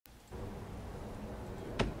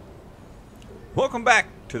Welcome back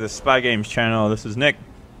to the Spy Games channel. This is Nick,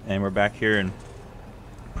 and we're back here in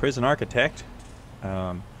Prison Architect.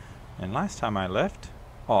 And last time I left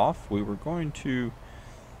off, we were going to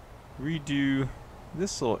redo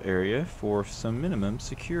this little area for some minimum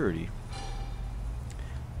security.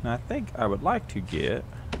 Now I think I would like to get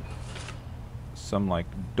some like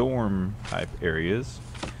dorm type areas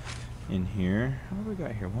in here. What do we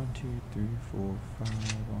got here? 1, 2, 3, 4, 5.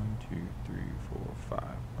 1, 2, 3, 4, 5.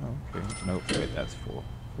 Okay. Nope. Wait, that's 4.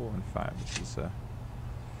 4 and 5. This is a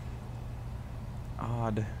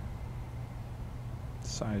odd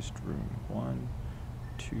sized room. 1,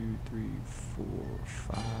 2, 3, 4,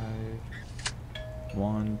 5.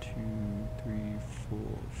 1, 2, 3, 4,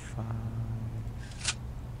 5.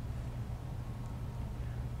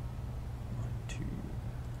 1, 2.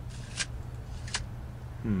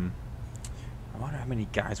 I wonder how many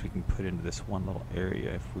guys we can put into this one little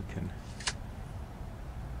area if we can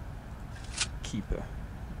keep a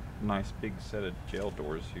nice big set of jail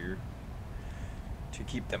doors here to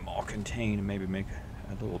keep them all contained and maybe make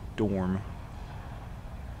a little dorm.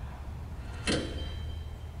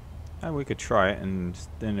 And we could try it, and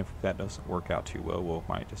then if that doesn't work out too well, we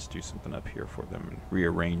might just do something up here for them and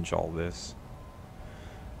rearrange all this.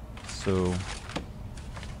 So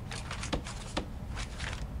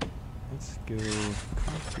let's go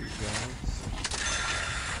concrete, guys.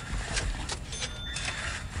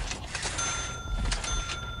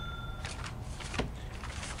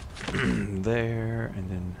 There, and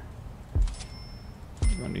then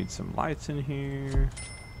we're gonna need some lights in here.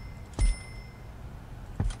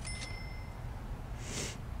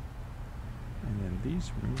 And then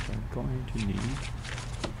these rooms are going to need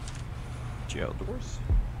jail doors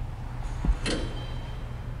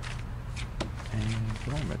and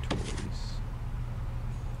dormitories.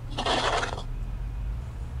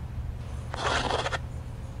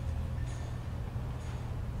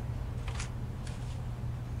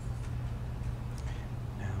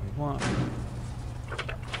 Now we want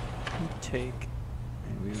intake,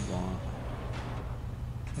 and we want.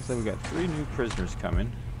 Looks like we got 3 new prisoners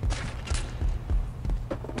coming.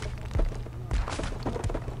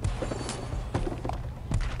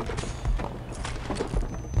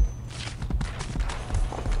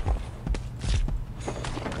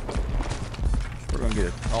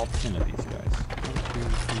 Get all 10 of these guys. 1,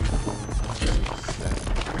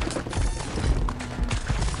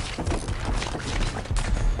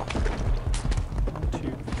 2,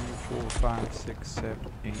 3, 4, 5, 6, 7.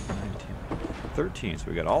 8, 9, 10. 13. So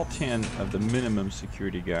we got all 10 of the minimum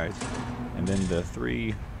security guys, and then the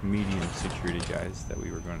 3 medium security guys that we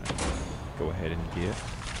were going to go ahead and get.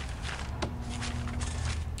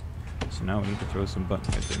 So now we need to throw some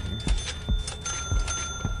button heads in here.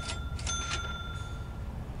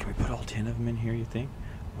 Put all 10 of them in here, you think?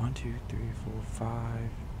 1, 2, 3, 4,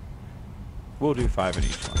 5. We'll do 5 in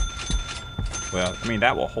each one. Well, I mean,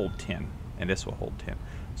 that will hold 10, and this will hold 10.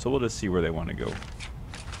 So we'll just see where they want to go.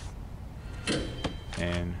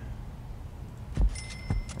 And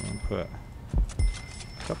we're going to put a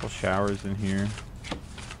couple showers in here.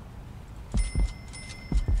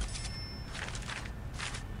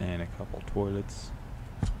 And a couple toilets.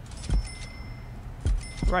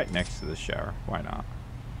 Right next to the shower. Why not?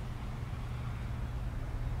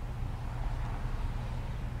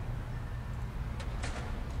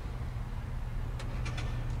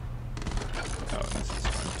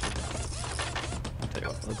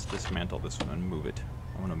 Let's dismantle this one and move it.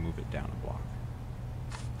 I want to move it down a block.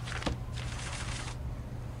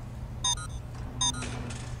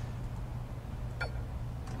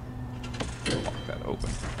 Lock that open.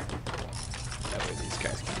 That way these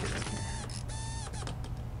guys can get in here.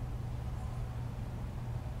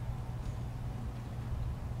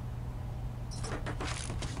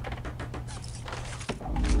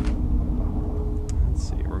 Let's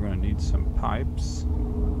see, we're going to need some pipes.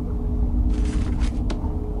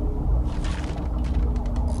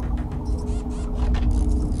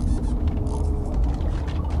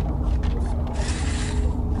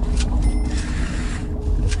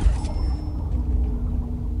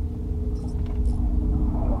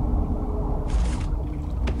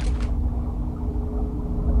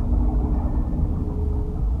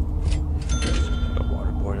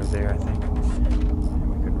 There, I think. And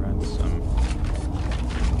we could run some.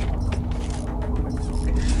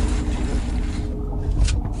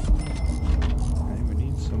 And we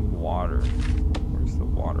need some water. Where's the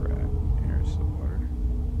water at? Here's the water.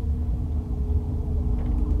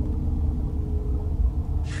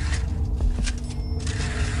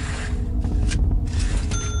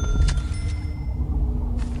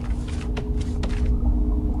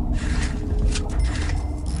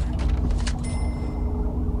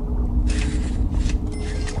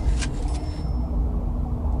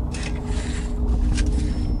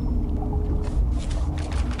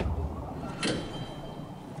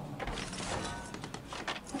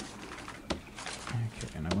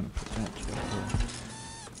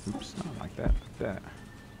 that.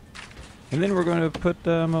 And then we're going to put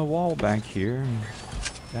a wall back here. And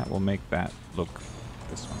that will make that look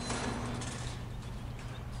this one.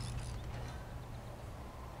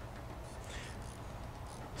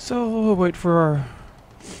 So we'll wait for our...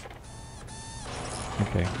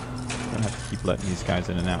 Okay. I'm gonna have to keep letting these guys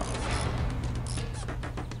in and out.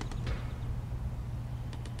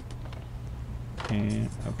 And,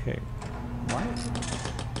 okay. What's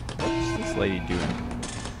this lady doing?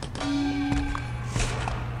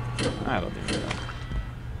 I don't even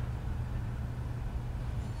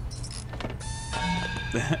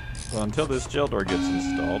know. Well, until this jail door gets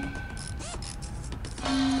installed.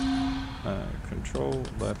 Control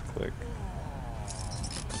left click.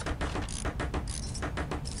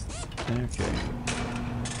 Okay.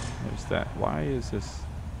 There's that. Why is this?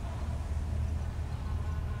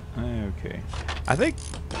 Okay. I think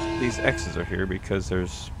these X's are here because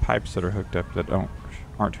there's pipes that are hooked up that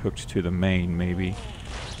aren't hooked to the main, maybe.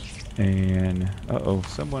 And uh-oh,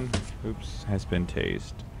 someone, oops, has been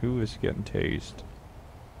tased. Who is getting tased?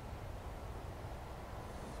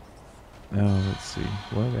 Oh, let's see.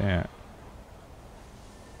 Where are they at?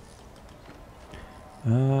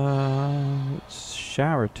 It's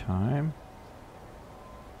shower time.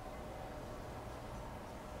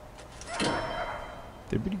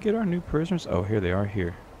 Did we get our new prisoners? Oh, here they are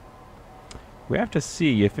here. We have to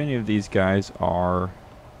see if any of these guys are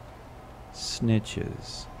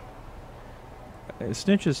snitches.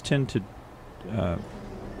 Snitches tend to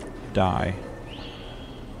die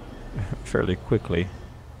fairly quickly.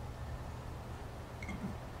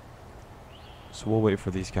 So we'll wait for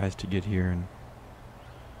these guys to get here and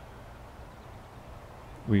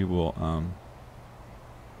we will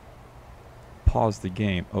pause the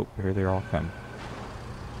game. Oh, here they're all coming.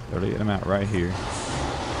 They're letting them out right here.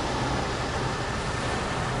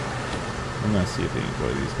 I'm gonna see if any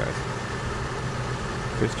of these guys.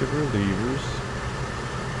 Christopher Levers,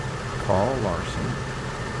 Carl Larson,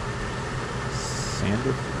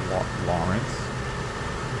 Sander Lawrence,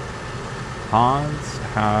 Hans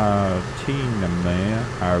Hatinamea,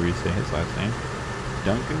 however you say his last name,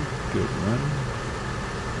 Duncan Goodwin,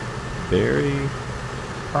 Barry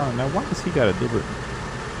Carlin. Now, why has he got a different...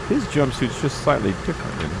 His jumpsuit's just slightly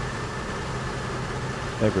different than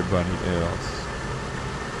everybody else.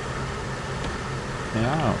 And I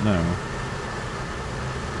don't know.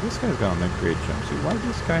 This guy's got on a great jumpsuit. Why does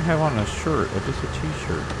this guy have on a shirt or just a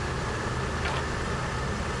t-shirt?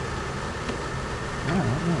 I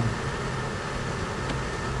don't know.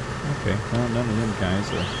 Okay, well, none of them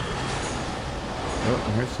guys are... Oh,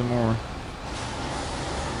 here's some more.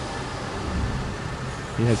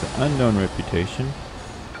 He has an unknown reputation.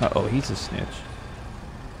 Uh-oh, he's a snitch.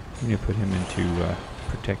 We need to put him into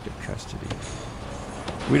protective custody.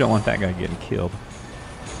 We don't want that guy getting killed.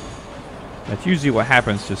 That's usually what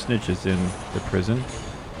happens to snitches in the prison.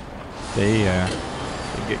 They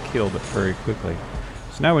get killed very quickly.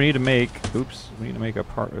 So now we need to make, we need to make a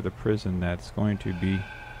part of the prison that's going to be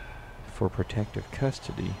for protective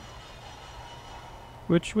custody.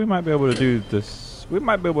 Which we might be able to do this. We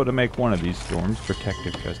might be able to make one of these dorms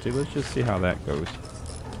protective custody. Let's just see how that goes.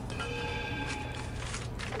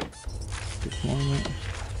 Deployment.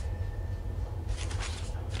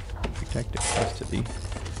 Protective custody.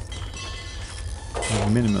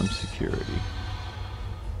 And minimum security.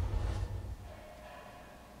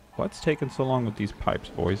 What's taking so long with these pipes,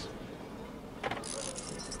 boys?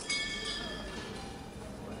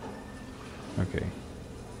 Okay.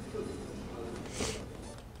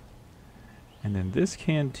 And then this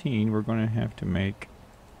canteen we're going to have to make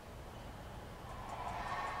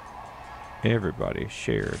everybody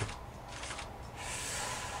shared.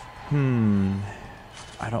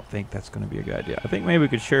 I don't think that's going to be a good idea. I think maybe we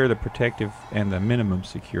could share the protective and the minimum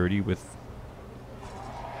security with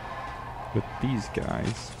these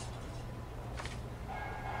guys.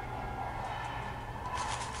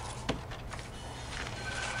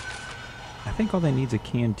 I think all they need is a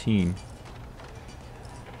canteen.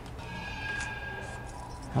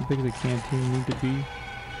 How big does the canteen need to be?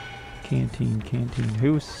 Canteen.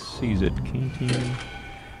 Who sees it? Canteen.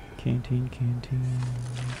 Where's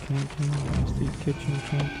the kitchen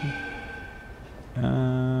canteen?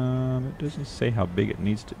 It doesn't say how big it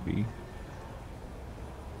needs to be.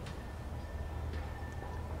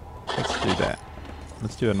 Let's do that.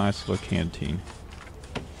 Let's do a nice little canteen.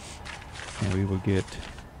 And we will get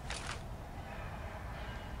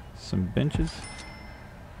some benches.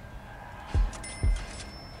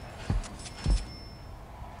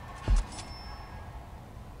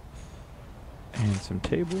 And some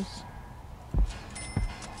tables.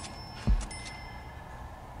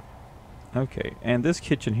 Okay, and this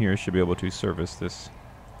kitchen here should be able to service this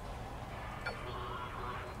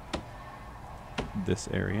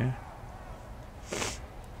area.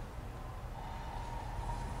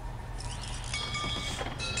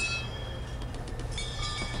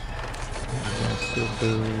 Still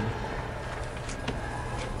food.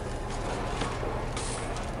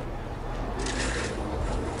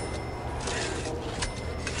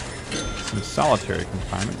 Some solitary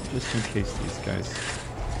confinement, just in case these guys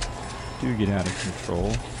do get out of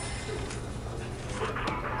control.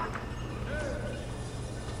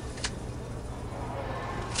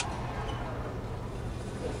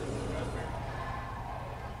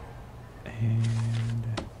 And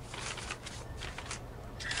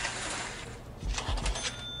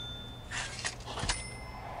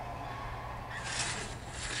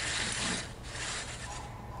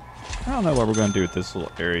I don't know what we're going to do with this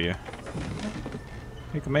little area.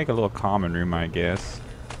 We can make a little common room, I guess.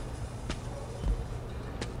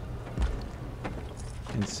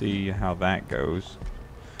 And see how that goes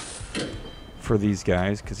for these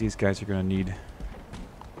guys, because these guys are going to need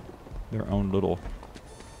their own little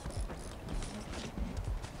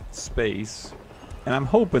space. And I'm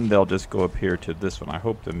hoping they'll just go up here to this one. I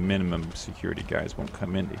hope the minimum security guys won't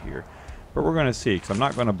come into here. But we're going to see, because I'm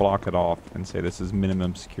not going to block it off and say this is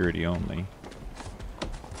minimum security only.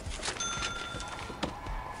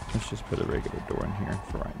 Let's just put a regular door in here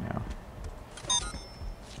for right now.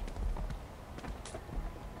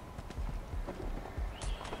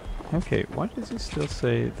 Okay, why does it still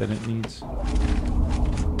say that it needs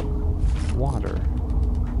water?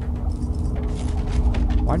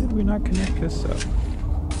 Why did we not connect this up?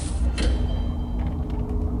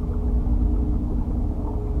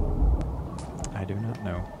 I do not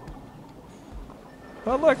know.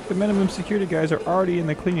 Well, look, the minimum security guys are already in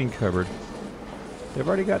the cleaning cupboard. They've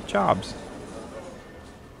already got jobs.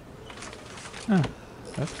 Huh,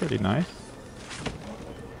 that's pretty nice.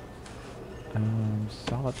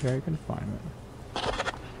 Solitary confinement.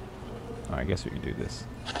 Oh, I guess we can do this.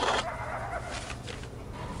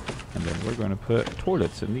 And then we're going to put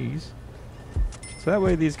toilets in these. So that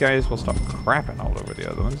way these guys will stop crapping all over the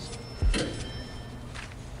other ones.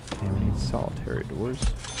 And we need solitary doors.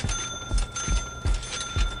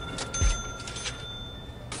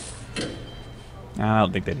 I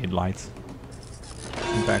don't think they need lights.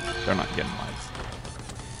 In fact, they're not getting lights.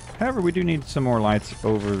 However, we do need some more lights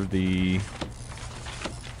over the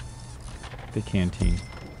canteen.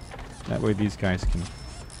 That way these guys can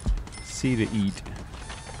see to eat.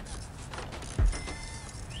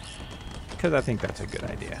 Because I think that's a good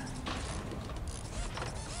idea.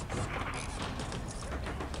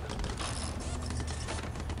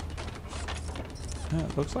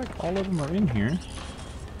 It looks like all of them are in here.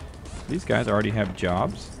 These guys already have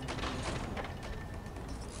jobs.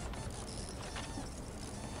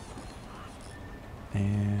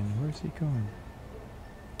 And where's he going?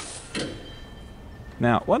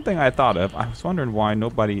 Now, one thing I thought of, I was wondering why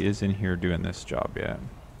nobody is in here doing this job yet.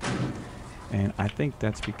 And I think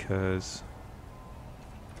that's because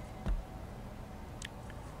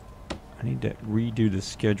I need to redo the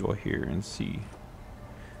schedule here and see.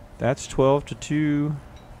 That's 12 to 2.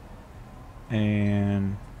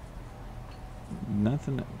 And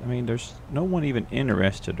nothing, I mean, there's no one even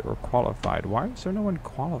interested or qualified. Why is there no one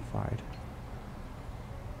qualified?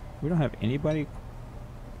 We don't have anybody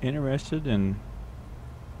interested in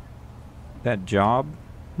that job?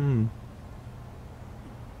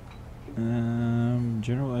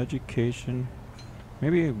 General education.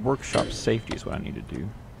 Maybe a workshop safety is what I need to do.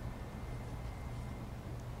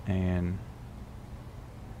 And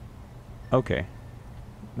okay.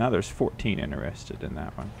 Now there's 14 interested in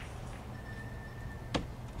that one.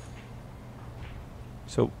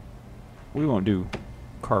 So we won't do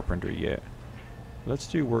carpentry yet. Let's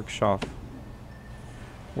do workshop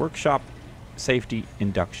safety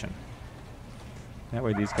induction. That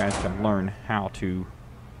way these guys can learn how to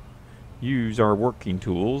use our working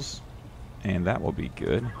tools, and that will be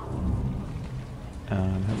good.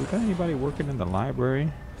 Have we got anybody working in the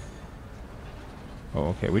library? Oh,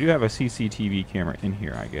 okay. We do have a CCTV camera in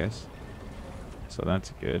here, I guess. So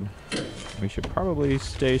that's good. We should probably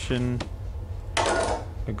station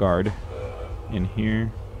a guard in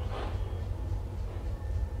here.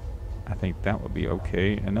 I think that would be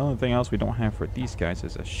okay. And the only thing else we don't have for these guys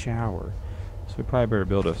is a shower. So we probably better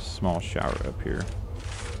build a small shower up here.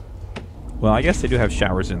 Well, I guess they do have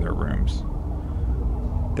showers in their rooms.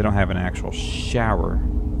 They don't have an actual shower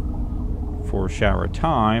for shower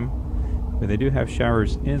time, but they do have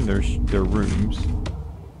showers in their rooms.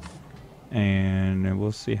 And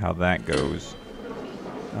we'll see how that goes.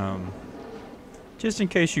 Just in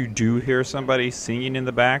case you do hear somebody singing in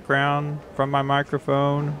the background from my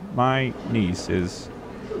microphone, my niece is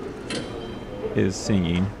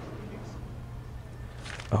singing.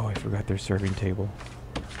 Oh, I forgot their serving table.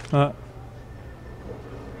 Okay,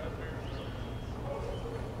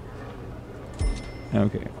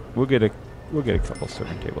 we'll get a couple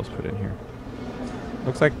serving tables put in here.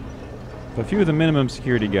 Looks like a few of the minimum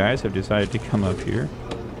security guys have decided to come up here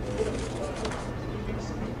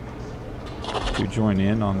to join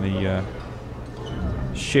in on the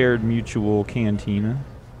shared mutual cantina.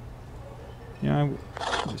 Yeah,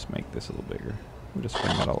 I'll just make this a little bigger. We'll just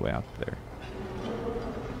bring that all the way out there.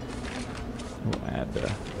 We'll add, we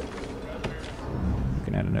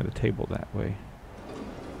can add another table that way.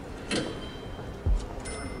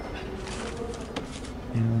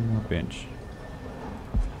 And one more bench.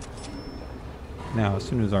 Now, as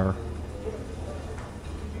soon as our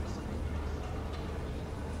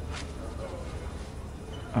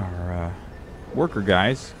worker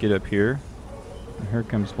guys get up here, and here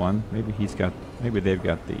comes one. Maybe they've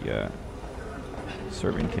got the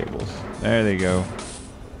serving tables. There they go.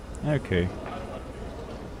 Okay.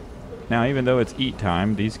 Now, even though it's eat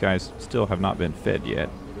time, these guys still have not been fed yet,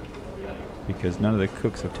 because none of the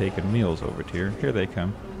cooks have taken meals over to here. Here they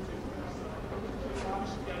come.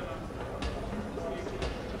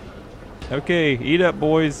 Okay, eat up,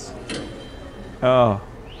 boys. Oh,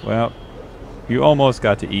 well, you almost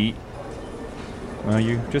got to eat. Well,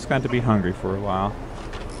 you just got to be hungry for a while.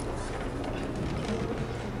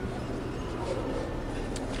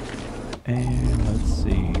 And let's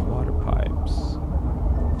see, water pipes.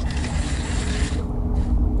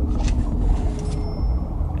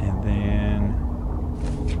 And then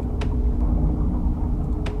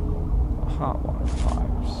hot water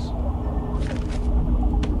pipes.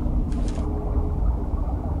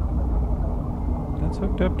 That's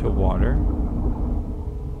hooked up to water.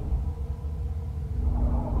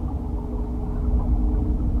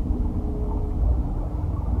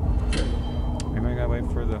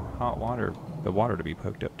 For the hot water, the water to be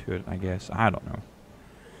hooked up to it, I guess. I don't know.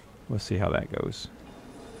 We'll see how that goes.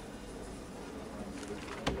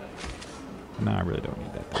 No, I really don't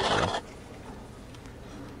need that.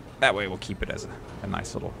 That way we'll keep it as a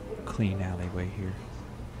nice little clean alleyway here.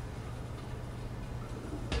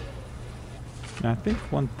 Now I think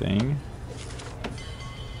one thing,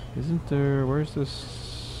 isn't there, where's the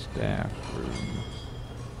staff room?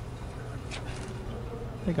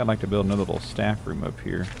 I think I'd like to build another little staff room up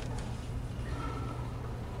here.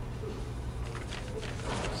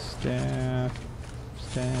 Staff.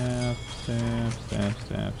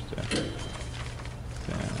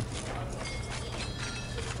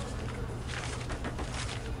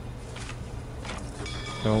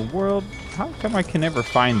 The world, how come I can never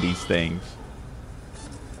find these things?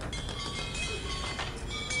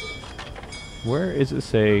 Where is it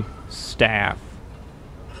say staff?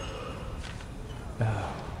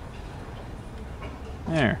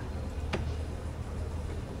 There.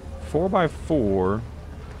 4x4.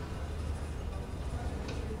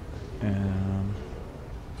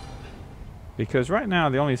 Because right now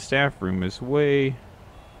the only staff room is way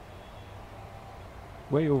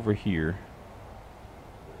over here.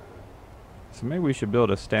 So maybe we should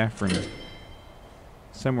build a staff room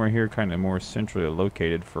somewhere here, kind of more centrally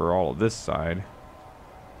located for all of this side.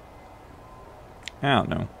 I don't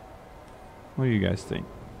know. What do you guys think?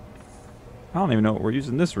 I don't even know what we're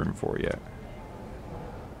using this room for yet.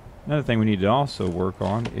 Another thing we need to also work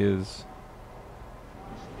on is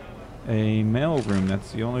a mail room.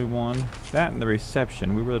 That's the only one. That and the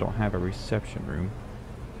reception. We really don't have a reception room.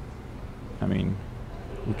 I mean,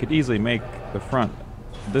 we could easily make the front,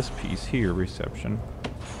 this piece here, reception.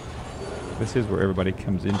 This is where everybody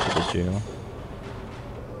comes into the jail.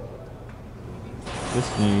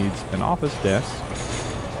 This needs an office desk,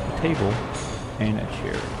 a table, and a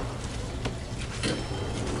chair.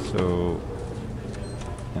 So,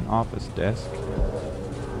 an office desk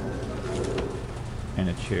and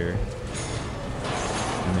a chair,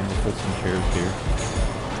 and then we'll put some chairs here,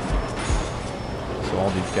 so all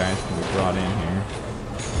these guys can be brought in here,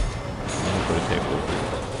 and we'll put a table over here.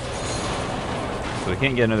 So they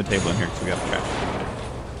can't get another table in here because we got a trash can there,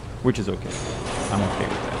 which is okay. I'm okay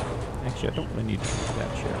with that. Actually, I don't really need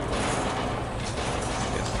that chair. I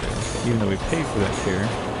guess there, even though we paid for that chair.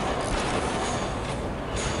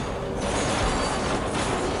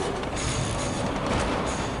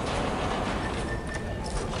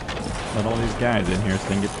 Let all these guys in here so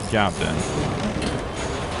they can get the job done.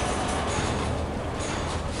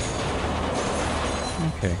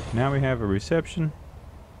 Okay, now we have a reception.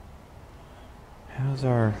 How's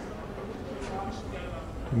our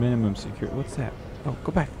minimum security? What's that? Oh,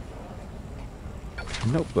 go back.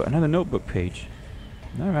 Notebook, another notebook page.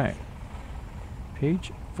 All right.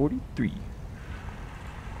 Page 43.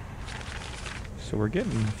 So we're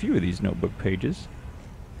getting a few of these notebook pages.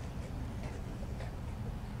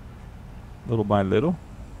 Little by little.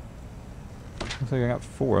 Looks like I got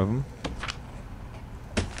 4 of them.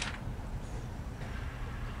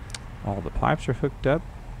 All the pipes are hooked up.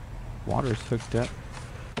 Water's hooked up.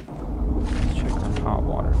 Let's check our hot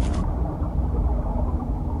water now.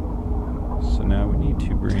 So now we need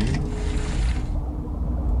to bring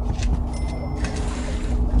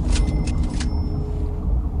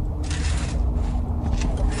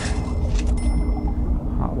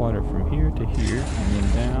hot water from here to here and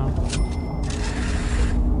then down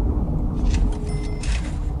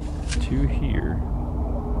to here.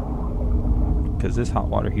 Because this hot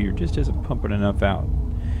water heater just isn't pumping enough out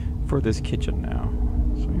for this kitchen now.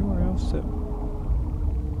 So anywhere else that...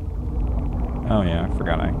 Oh yeah, I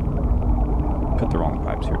forgot I put the wrong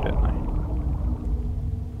pipes here, didn't I?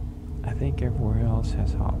 I think everywhere else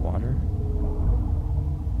has hot water.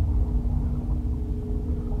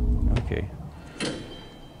 Okay.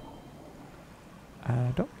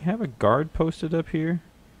 Don't we have a guard posted up here?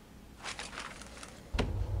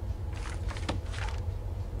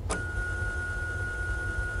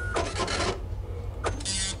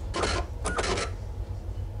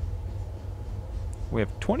 We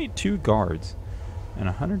have 22 guards and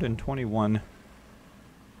 121.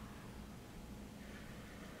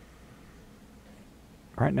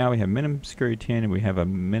 Right now we have minimum security 10 and we have a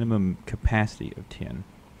minimum capacity of 10.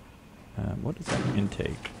 What is that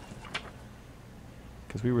intake?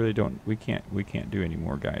 Because we really don't, we can't do any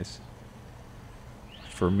more, guys,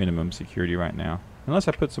 for minimum security right now. Unless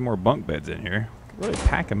I put some more bunk beds in here. Really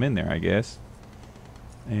pack them in there, I guess.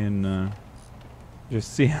 And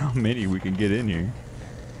just see how many we can get in here.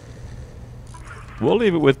 We'll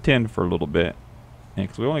leave it with 10 for a little bit.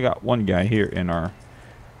 Because we only got one guy here in our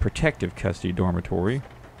protective custody dormitory.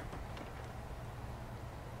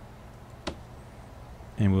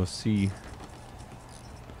 And we'll see.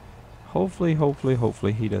 Hopefully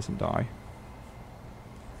he doesn't die.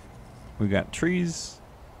 We've got trees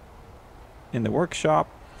in the workshop.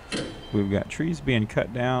 We've got trees being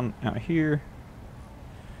cut down out here.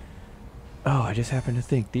 Oh, I just happened to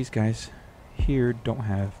think these guys here don't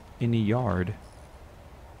have any yard.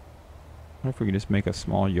 What if we could just make a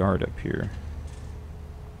small yard up here?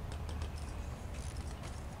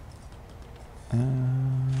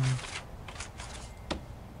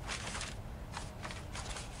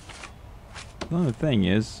 The other thing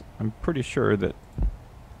is, I'm pretty sure that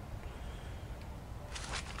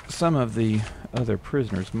some of the other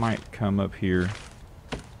prisoners might come up here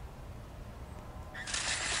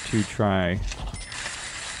to try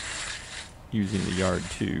using the yard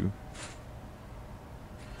too.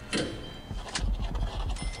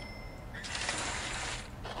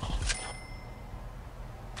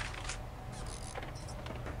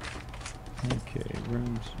 Okay,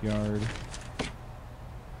 rooms, yard.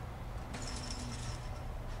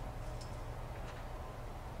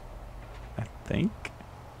 I think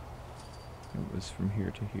it was from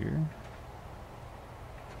here to here.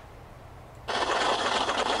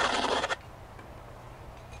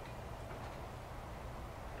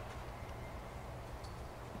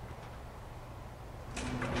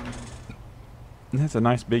 And that's a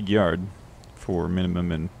nice big yard for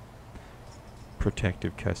minimum and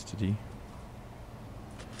protective custody.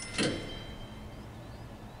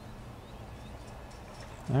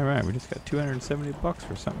 Alright, we just got 270 bucks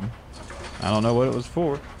for something. I don't know what it was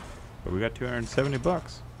for, but we got 270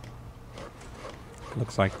 bucks.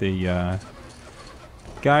 Looks like the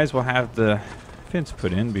guys will have the fence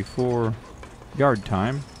put in before yard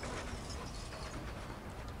time.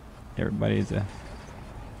 Everybody's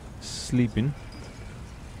sleeping.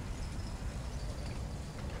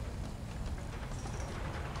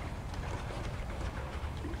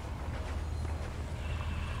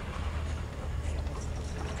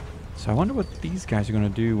 So I wonder what these guys are going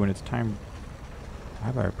to do when it's time. I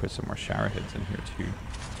better put some more shower heads in here too.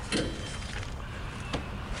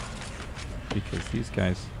 Because these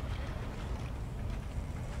guys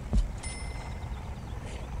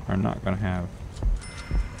are not going to have...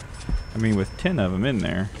 I mean, with 10 of them in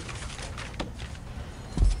there,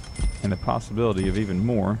 and the possibility of even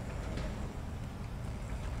more,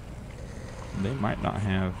 they might not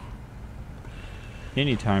have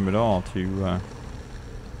any time at all to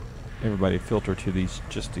everybody filter to these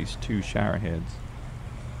just these 2 shower heads.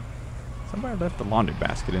 Somebody left the laundry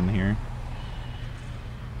basket in here.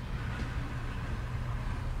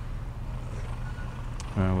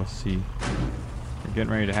 Let's see. We're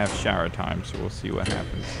getting ready to have shower time, so we'll see what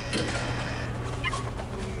happens.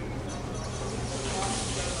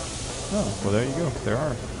 Oh, well there you go. There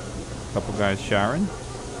are a couple guys showering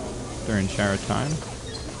during shower time.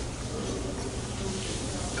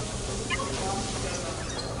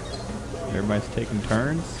 Everybody's taking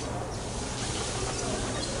turns.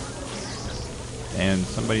 And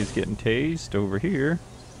somebody's getting tased over here.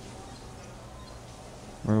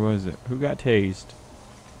 Where was it? Who got tased?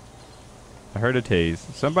 I heard a tase.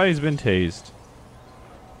 Somebody's been tased.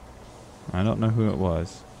 I don't know who it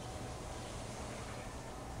was.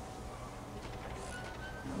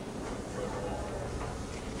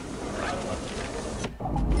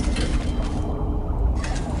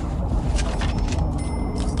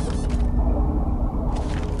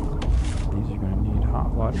 These are going to need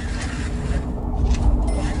hot water.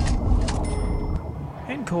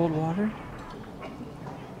 And cold water.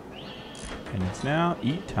 And it's now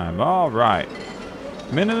eat time. All right.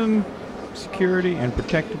 Minimum security and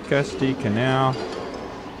protected custody can now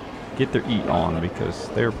get their eat on because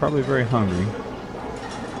they're probably very hungry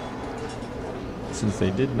since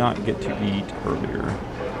they did not get to eat earlier.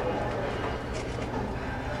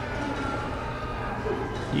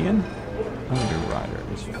 Ian Underwriter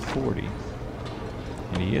is 40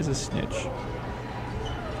 and he is a snitch.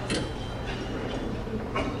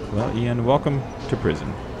 Well, Ian, welcome to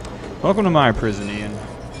prison. Welcome to my prison, Ian.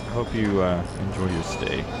 I hope you enjoy your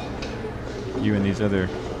stay. You and these other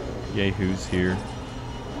yahoos here.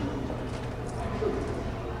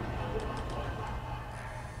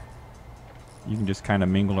 You can just kind of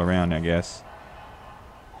mingle around, I guess.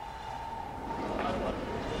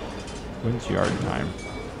 When's yard time?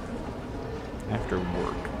 After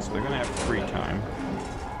work. So they're going to have free time.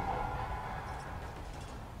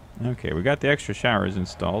 Okay, we got the extra showers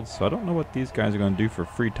installed, so I don't know what these guys are going to do for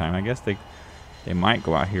free time. I guess they might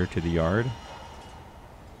go out here to the yard.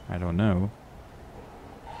 I don't know.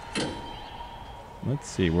 Let's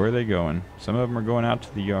see, where are they going? Some of them are going out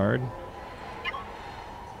to the yard.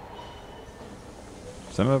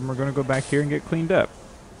 Some of them are going to go back here and get cleaned up.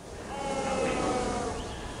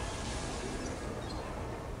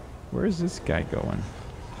 Where is this guy going?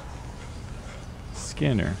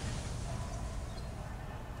 Skinner.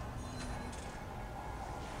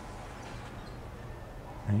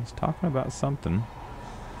 He's talking about something.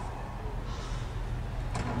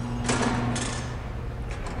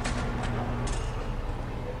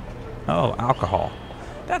 Oh, alcohol.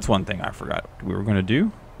 That's one thing I forgot we were going to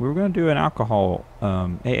do. We were going to do an alcohol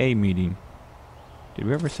AA meeting. Did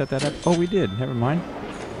we ever set that up? Oh, we did. Never mind.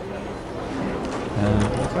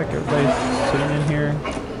 Looks like everybody's sitting in here.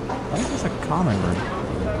 I think it's a common room.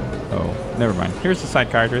 Oh, never mind. Here's the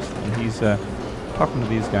psychiatrist, and he's talking to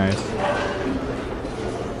these guys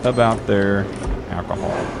about their alcohol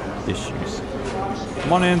issues.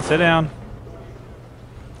 Come on in, sit down.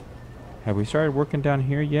 Have we started working down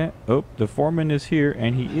here yet? Oh, the foreman is here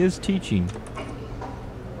and he is teaching.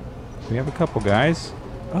 We have a couple guys.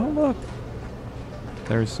 Oh, look.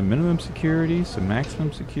 There's some minimum security, some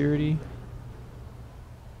maximum security.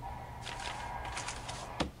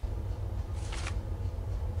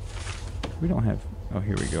 We don't have... Oh,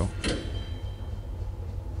 here we go.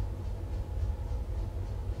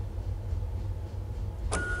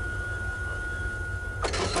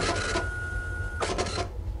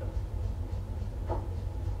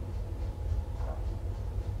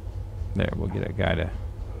 There, we'll get a guy to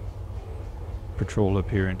patrol up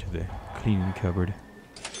here into the cleaning cupboard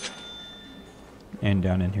and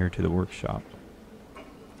down in here to the workshop.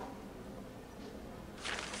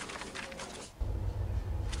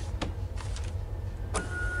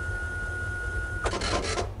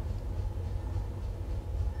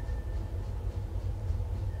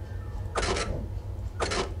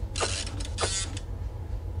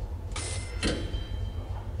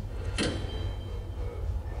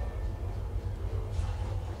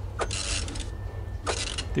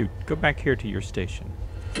 Dude, go back here to your station.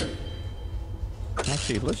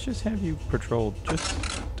 Actually, let's just have you patrol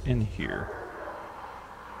just in here.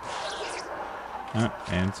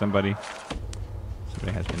 And somebody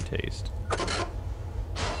has been tased.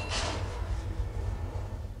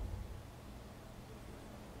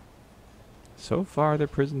 So far, the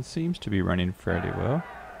prison seems to be running fairly well.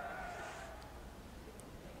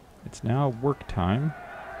 It's now work time.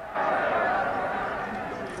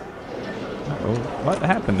 Uh-oh, what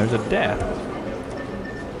happened? There's a death.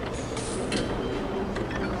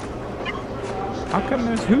 How come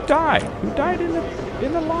there's... Who died? Who died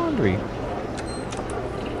in the laundry?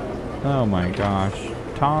 Oh my gosh.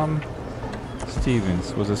 Tom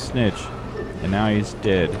Stevens was a snitch, and now he's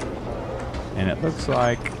dead. And it looks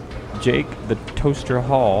like Jake the Toaster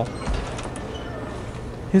Hall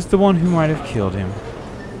is the one who might have killed him.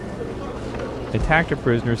 Attacked a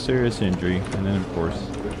prisoner, serious injury, and then of course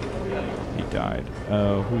he died.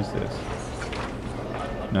 Oh, who's this?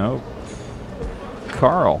 No.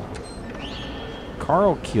 Carl.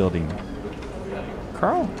 Carl killed him.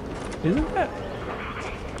 Carl, isn't that?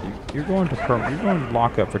 You're going to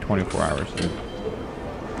lock up for 24 hours.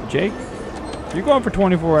 Jake, you're going for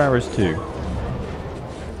 24 hours too.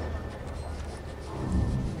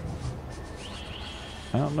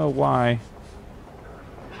 I don't know why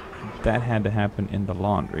that had to happen in the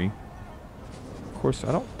laundry. Of course,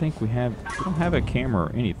 I don't think we don't have a camera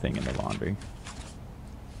or anything in the laundry.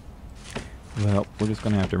 Well, we're just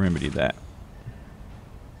gonna have to remedy that.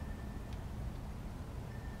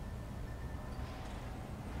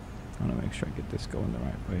 I want to make sure I get this going the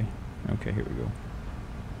right way. Okay, here we go.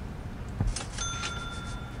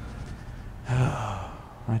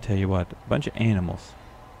 I tell you what, a bunch of animals.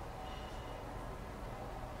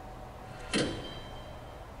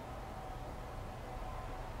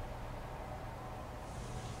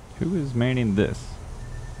 Who is manning this?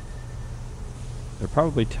 They're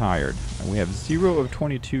probably tired. And we have 0 of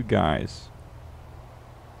 22 guys.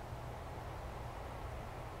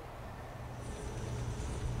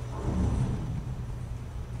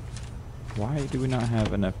 Why do we not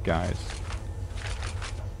have enough guys?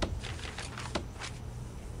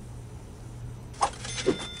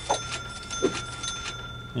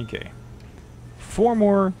 Okay. 4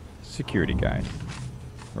 more security guys.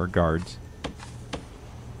 Or guards.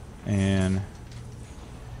 And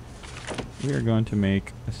we are going to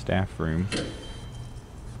make a staff room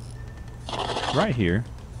right here.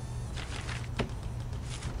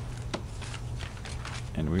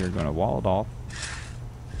 And we are going to wall it off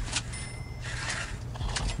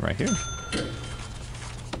right here.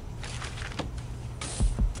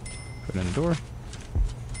 Put in a door.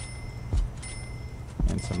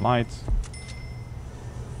 And some lights.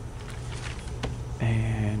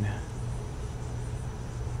 And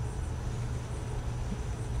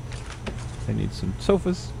they need some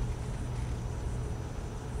sofas.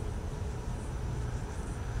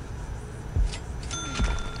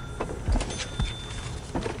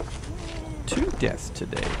 Two deaths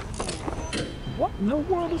today. What in the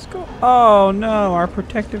world is going on? Oh no, our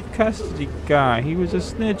protective custody guy. He was a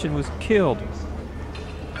snitch and was killed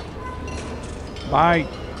by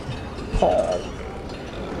Paul.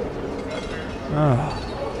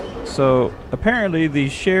 So apparently the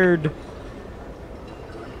shared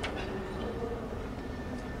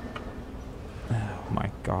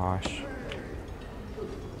gosh.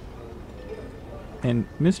 And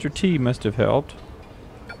Mr. T must have helped.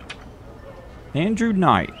 Andrew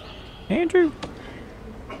Knight. Andrew,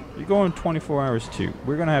 you're going 24 hours too.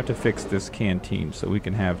 We're going to have to fix this canteen so we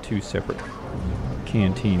can have 2 separate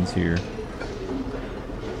canteens here.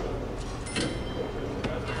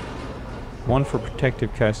 One for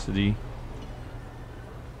protective custody.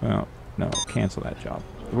 Well, no, cancel that job.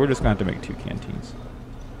 We're just going to have to make 2 canteens.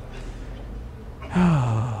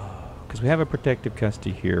 Because we have a protective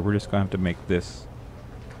custody here, we're just going to have to make this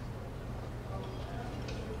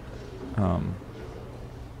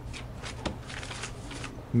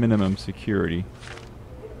minimum security.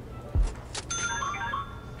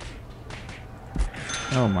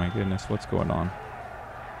 Oh my goodness, what's going on?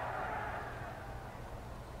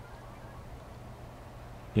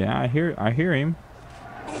 Yeah, I hear him.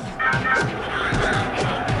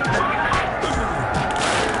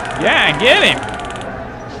 Yeah, get him!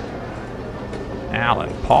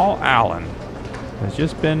 Allen, Paul Allen, has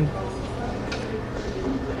just been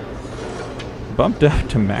bumped up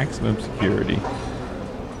to maximum security.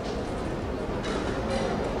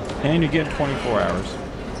 And you get 24 hours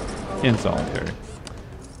in solitary.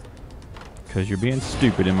 Because you're being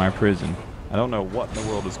stupid in my prison. I don't know what in the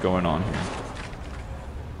world is going on here.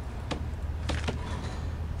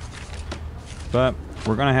 But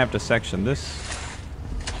we're going to have to section this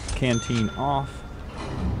canteen off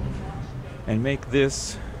and make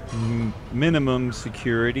this minimum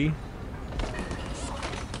security.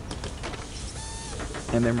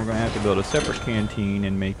 And then we're going to have to build a separate canteen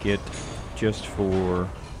and make it just for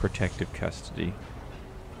protective custody.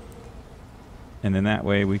 And then that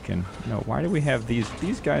way we can, why do we have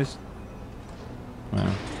these guys?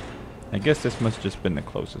 Well, I guess this must have just been the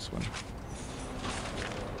closest one.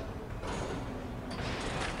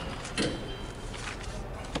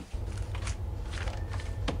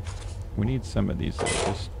 We need some of these.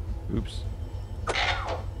 Just, oops.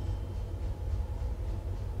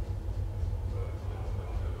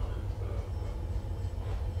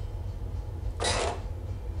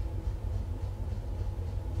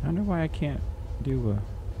 I wonder why I can't do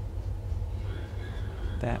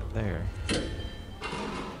that there.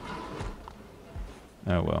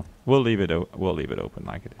 Oh well, we'll leave it open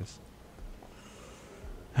like it is.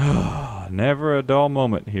 Never a dull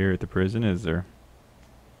moment here at the prison, is there?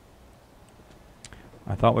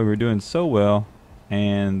 I thought we were doing so well,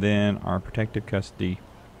 and then our protective custody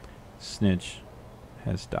snitch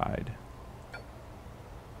has died.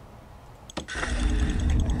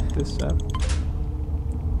 Connect this up.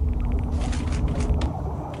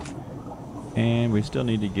 And we still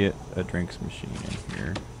need to get a drinks machine in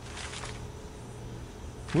here.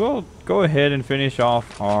 We'll go ahead and finish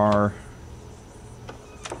off our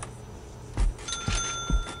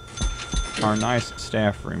nice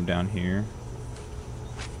staff room down here.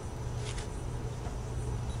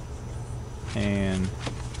 And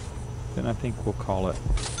then I think we'll call it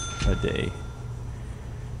a day.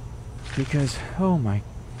 Because, oh my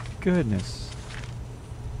goodness,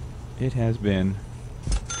 it has been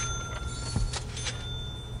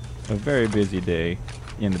a very busy day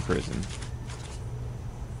in the prison.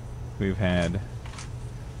 We've had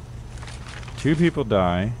 2 people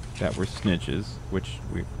die that were snitches, which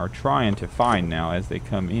we are trying to find now as they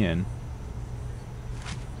come in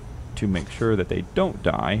to make sure that they don't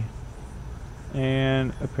die.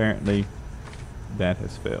 And apparently that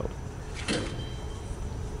has failed.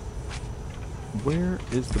 Where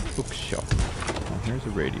is the bookshelf? Oh, here's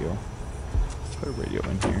a radio. Put a radio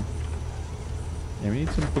in here. Yeah, we need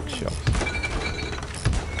some bookshelves.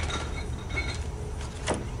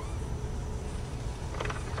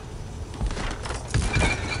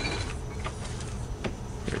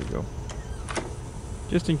 There we go.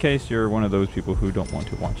 Just in case you're one of those people who don't want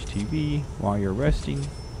to watch TV while you're resting,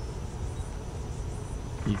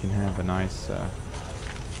 you can have a nice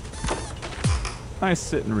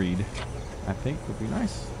sit and read. I think would be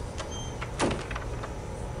nice.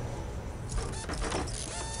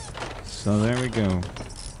 So there we go.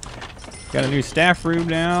 Got a new staff room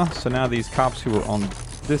now. So now these cops who are on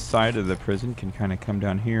this side of the prison can kind of come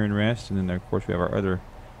down here and rest. And then of course we have our other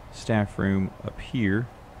staff room up here.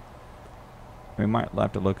 We might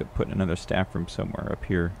have to look at putting another staff room somewhere up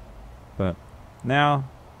here. But now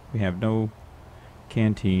we have no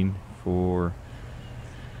canteen for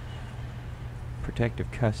protective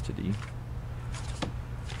custody,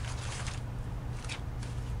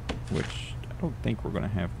 which I don't think we're going to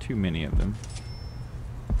have too many of them.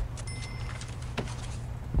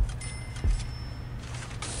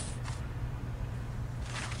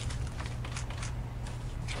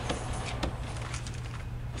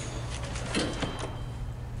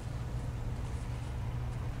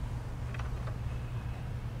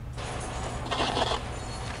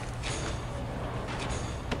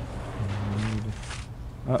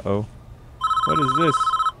 Uh-oh. What is this?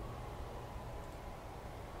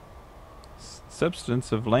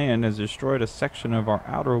 Substance of land has destroyed a section of our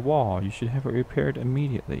outer wall. You should have it repaired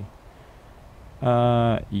immediately.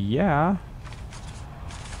 Yeah.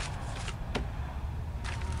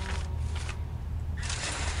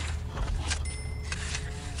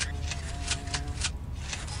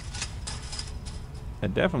 I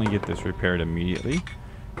definitely get this repaired immediately.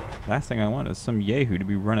 Last thing I want is some yahoo to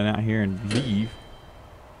be running out here and leave.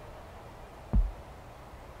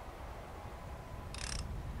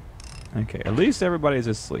 Okay, at least everybody's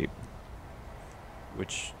asleep,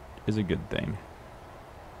 which is a good thing.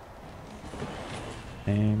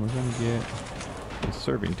 And we're going to get a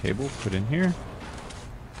serving table put in here.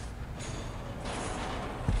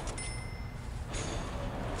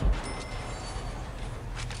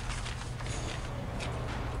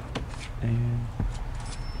 And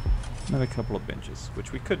another couple of benches,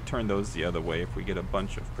 which we could turn those the other way if we get a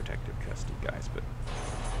bunch of protective custody guys, but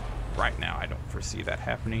right now I don't foresee that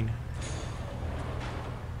happening.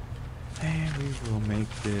 And we will make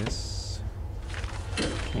this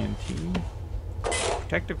canteen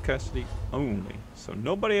protective custody only, so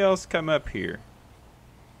nobody else come up here.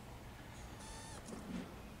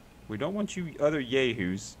 We don't want you other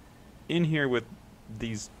yahoos in here with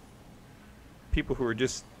these people who are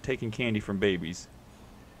just taking candy from babies.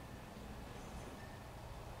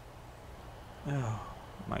 Oh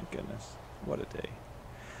my goodness, what a day.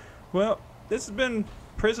 Well, this has been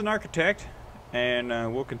Prison Architect, and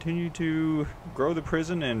we'll continue to grow the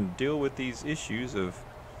prison and deal with these issues of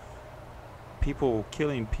people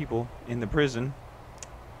killing people in the prison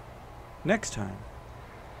next time.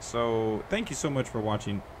 So thank you so much for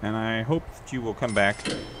watching, and I hope that you will come back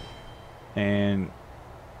and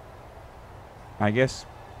I guess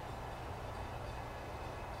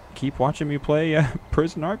keep watching me play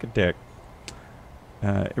Prison Architect.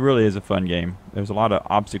 It really is a fun game. There's a lot of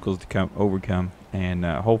obstacles to overcome, and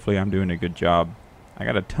hopefully I'm doing a good job. I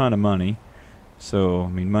got a ton of money, so I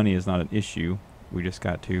mean, money is not an issue. We just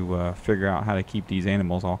got to figure out how to keep these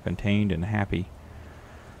animals all contained and happy.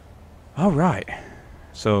 All right,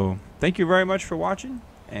 so thank you very much for watching,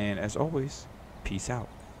 and as always, peace out.